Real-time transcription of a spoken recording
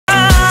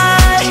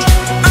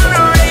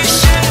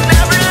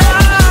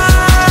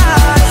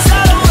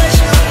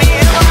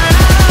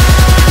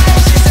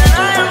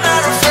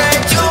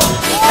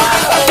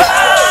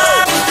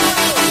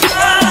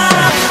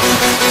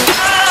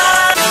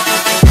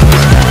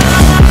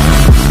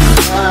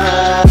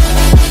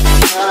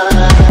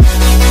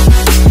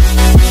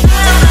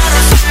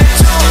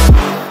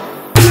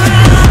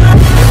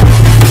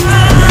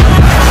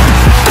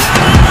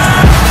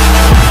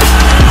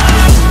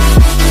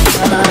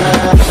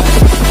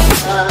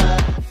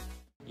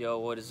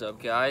is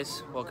up,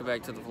 guys? Welcome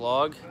back to the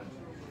vlog.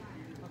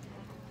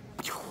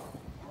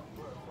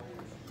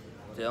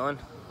 Dylan,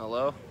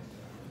 hello.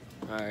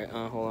 All right,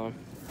 hold on.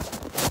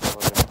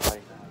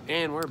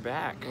 And we're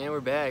back. All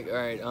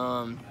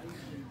right,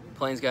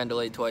 plane's gotten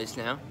delayed twice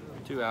now.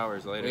 2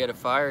 hours later. We had a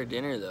fire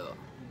dinner though.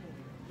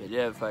 We did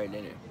have a fire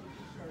dinner.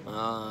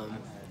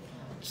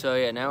 So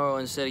yeah, now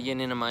instead of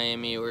getting into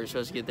Miami, we're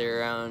supposed to get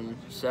there around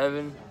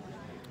 7.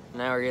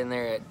 Now we're getting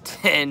there at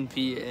 10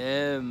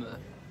 p.m.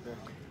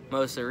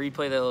 Most to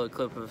replay that little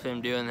clip of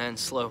him doing that in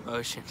slow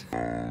motion.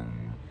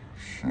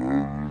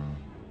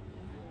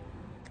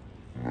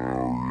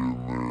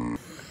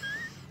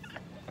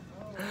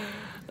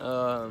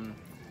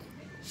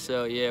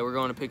 So yeah, we're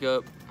going to pick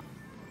up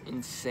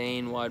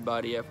insane wide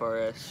body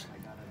FRS,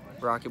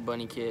 Rocket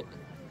Bunny kit,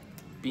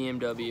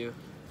 BMW.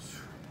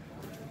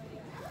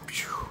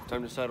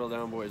 Time to settle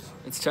down, boys.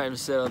 It's time to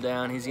settle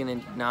down. He's gonna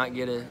not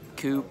get a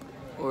coupe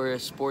or a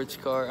sports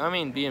car. I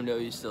mean,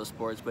 BMW is still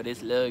sports, but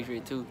it's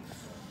luxury too.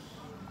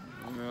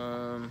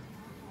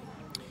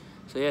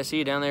 So yeah, see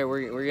you down there.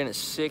 We're gonna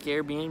sick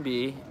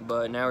Airbnb,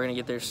 but now we're gonna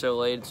get there so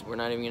late we're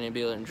not even gonna be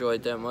able to enjoy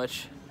it that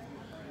much.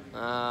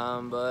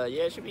 But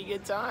yeah, it should be a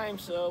good time.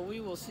 So we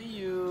will see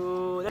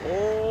you.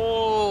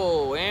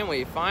 Oh, and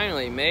we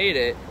finally made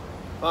it.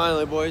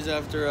 Finally, boys.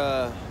 After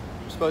we're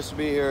supposed to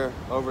be here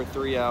over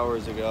 3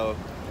 hours ago.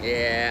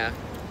 Yeah,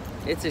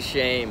 it's a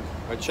shame.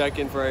 Our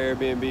check-in for our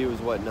Airbnb was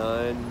what,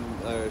 9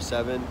 or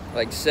 7?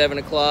 Like 7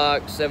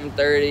 o'clock,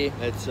 7:30.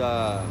 It's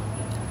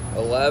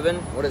 11.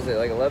 What is it?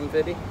 Like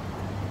 11:50?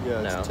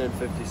 Yeah, it's No.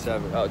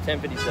 10:57. Oh,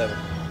 10:57.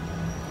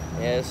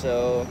 Yeah,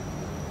 so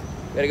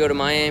gotta go to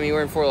Miami.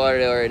 We're in Fort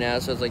Lauderdale right now,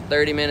 so it's like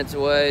 30 minutes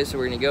away. So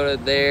we're gonna go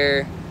to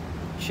there,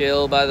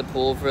 chill by the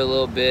pool for a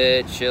little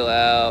bit, chill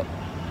out,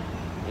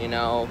 you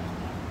know,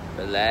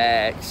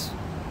 relax.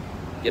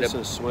 Get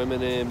some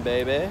swimming in,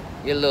 baby.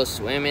 Get a little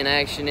swimming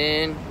action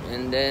in,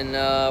 and then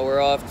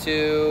we're off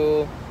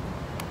to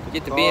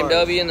get the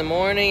BMW in the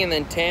morning, and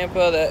then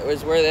Tampa. That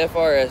was where the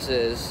FRS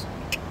is.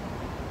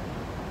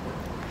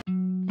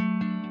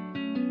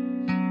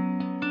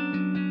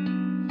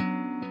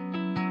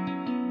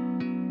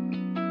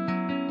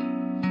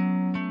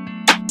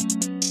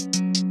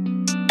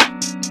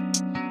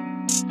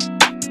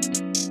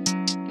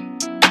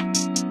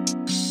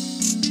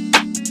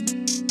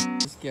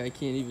 I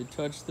can't even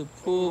touch the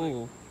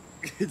pool.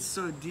 It's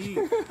so deep.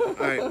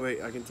 Alright,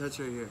 wait, I can touch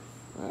right here.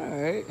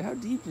 Alright, how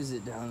deep is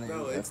it down there?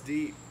 Bro, it's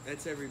deep.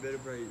 That's every bit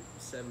of probably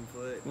 7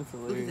 foot. That's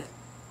Look at that.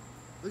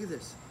 Look at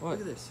this. What?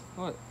 Look at this.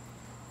 What?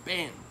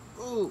 Bam!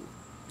 Ooh,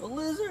 a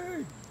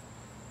lizard!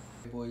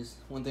 Hey boys,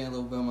 one thing I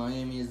love about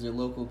Miami is their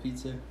local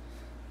pizza.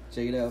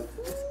 Check it out.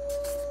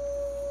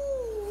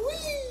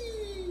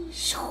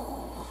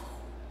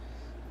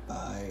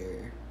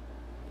 Fire.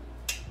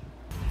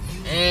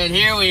 And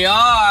here we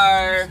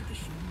are.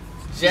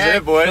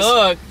 Jack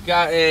Cook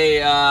got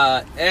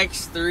a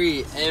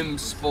X3M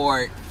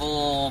Sport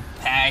full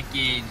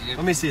package.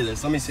 Let me see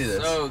this. Let me see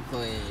this. So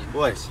clean.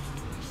 Boys,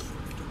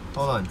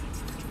 hold on.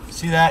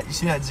 See that? You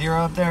see that 0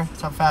 up there?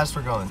 That's how fast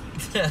we're going.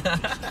 This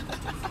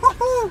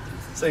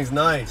thing's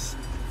nice.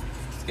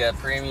 It's got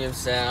premium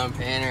sound,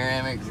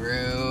 panoramic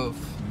roof,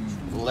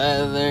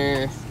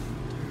 leather,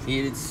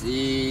 heated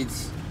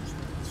seats.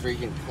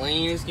 Freaking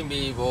clean as can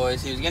be,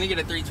 boys. He was gonna get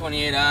a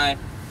 328i.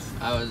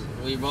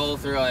 We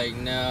both were like,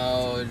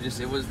 no,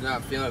 it was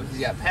not feeling it.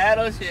 He's got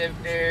paddle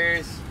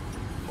shifters.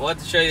 We'll have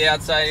to show you the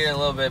outside here in a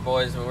little bit,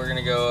 boys, but we're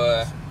gonna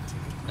go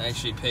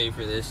actually pay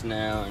for this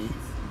now. And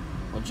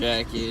well,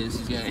 Jack is.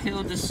 He's got a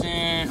hill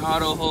descent,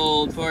 auto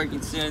hold,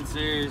 parking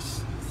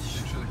sensors.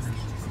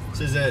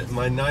 This is it.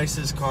 My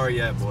nicest car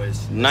yet,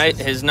 boys.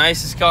 His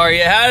nicest car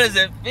yet. How does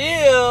it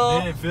feel?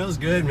 Man, it feels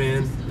good,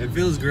 man. It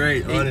feels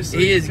great,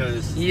 honestly.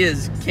 He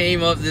has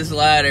came up this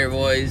ladder,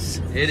 boys.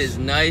 It is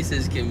nice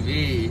as can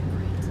be.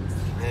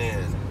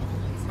 Man.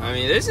 I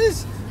mean, this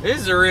is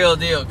a real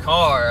deal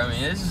car. I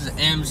mean, this is an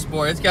M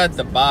Sport. It's got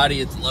the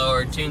body, it's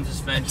lower, chain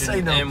suspension, This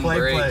ain't no M play.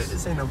 brakes.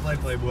 This ain't no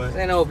play, boy. This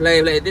ain't no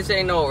play. This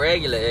ain't no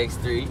regular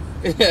X3.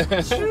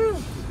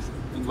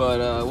 But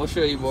we'll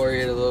show you more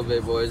here in a little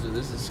bit, boys. But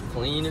this is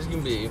clean as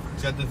can be.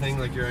 Is that the thing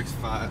like your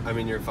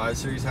your 5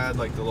 Series had,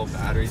 like the little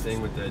battery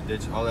thing with the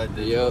all that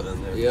digital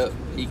in there? Yep.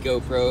 Eco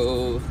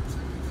Pro.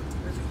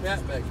 There's a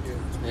cat back here.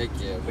 Heck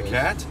yeah, boys. The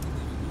cat?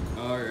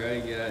 All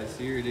right, guys.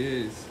 Here it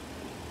is.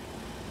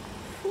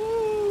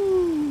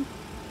 Woo!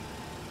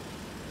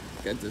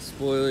 Got the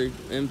spoiler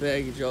M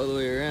package all the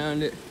way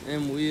around it.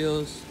 M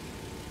wheels.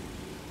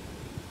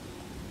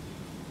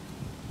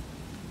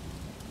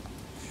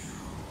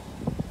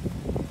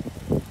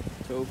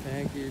 Tow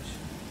package.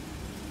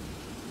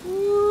 Woo!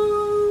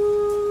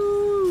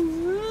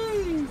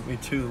 We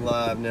 2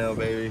 live now,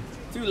 baby.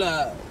 2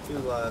 live. 2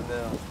 live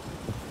now.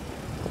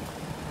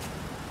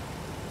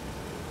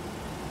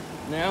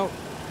 Now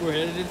we're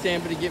headed to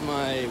Tampa to get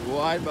my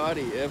wide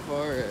body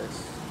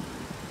FRS.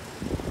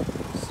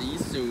 See you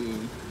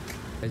soon.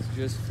 I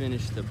just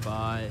finished the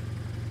buy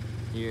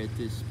here at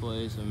this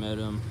place. I met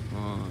him.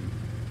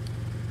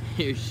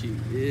 Here she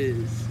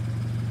is.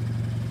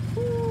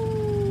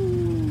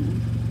 Woo!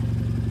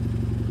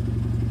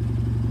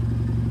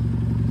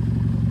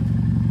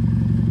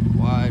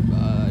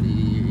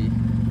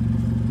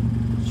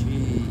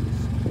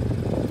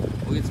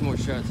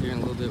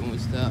 bit when we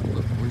stop,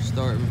 but we're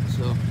starving,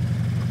 so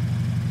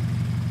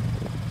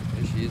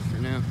there she is for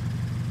now.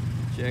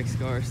 Jack's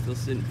car still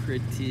sitting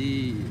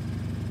pretty.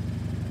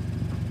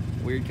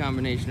 Weird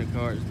combination of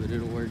cars, but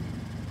it'll work.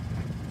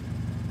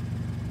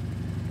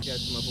 Got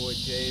to my boy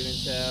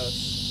Javen's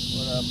house.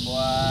 What up,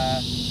 boy?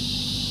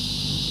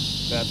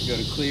 About to go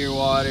to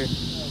Clearwater.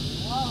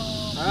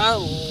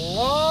 Hello.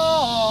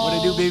 What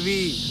it do,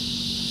 baby?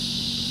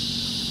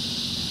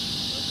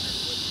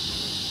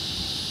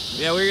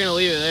 Yeah, we're gonna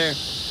leave it there.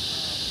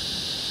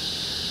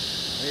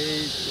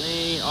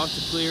 Clean, off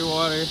to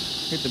Clearwater.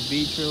 Hit the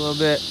beach for a little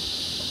bit.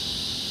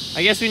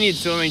 I guess we need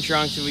swimming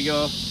trunks if we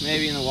go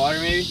maybe in the water,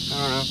 maybe? I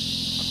don't know.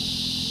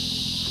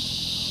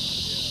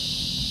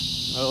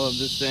 I love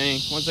this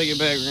thing. Once I get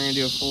back, we're gonna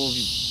do a full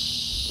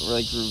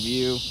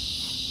review.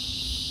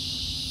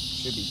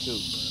 Should be cool.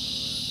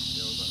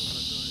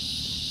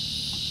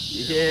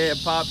 Yeah,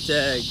 pop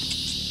tag.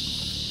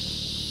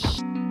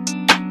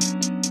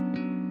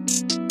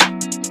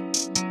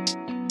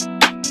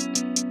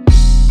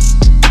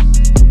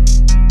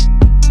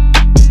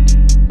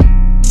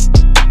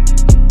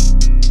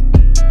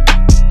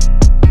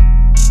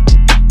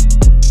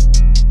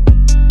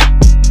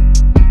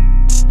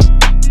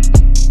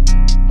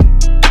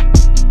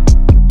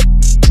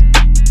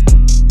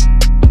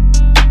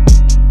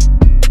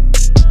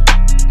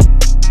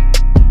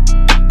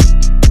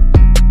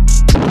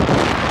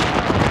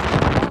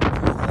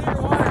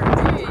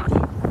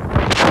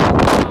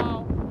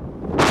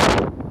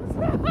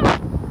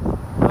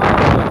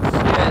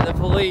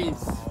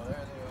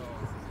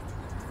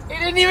 He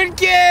didn't even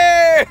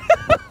care!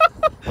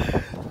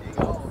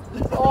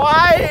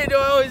 Why do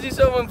I always do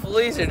something when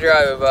police are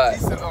driving by? He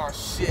said, oh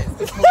shit,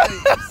 the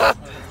police.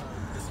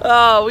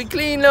 Oh, we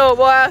clean up,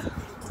 boy.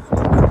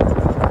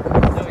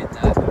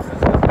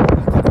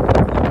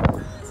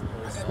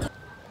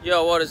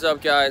 Yo, what is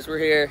up, guys? We're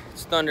here.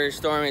 It's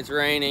thunderstorming, it's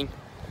raining.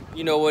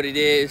 You know what it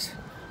is.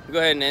 We'll go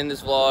ahead and end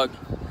this vlog.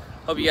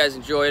 Hope you guys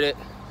enjoyed it.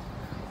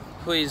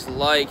 Please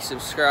like,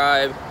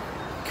 subscribe,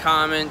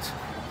 comment.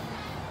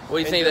 What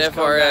do you think of the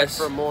FRS?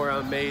 For more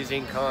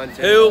amazing content.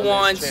 Who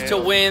wants to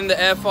win the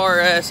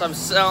FRS?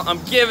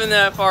 I'm giving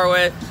the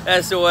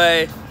FRS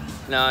away.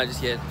 No, I'm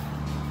just kidding.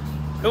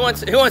 Who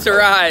wants a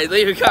ride?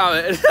 Leave a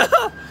comment.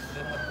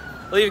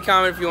 Leave a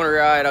comment if you want a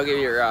ride. I'll give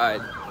you a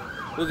ride.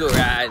 We'll go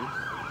ride.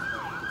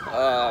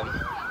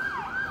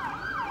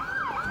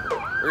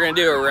 We're gonna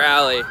do a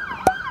rally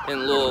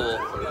in Louisville.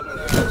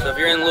 So if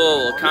you're in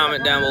Louisville,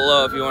 comment down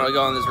below if you want to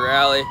go on this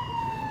rally.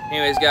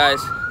 Anyways,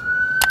 guys,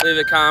 leave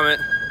a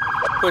comment.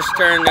 Push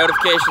turn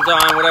notifications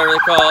on, whatever they're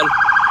called.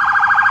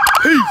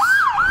 Peace!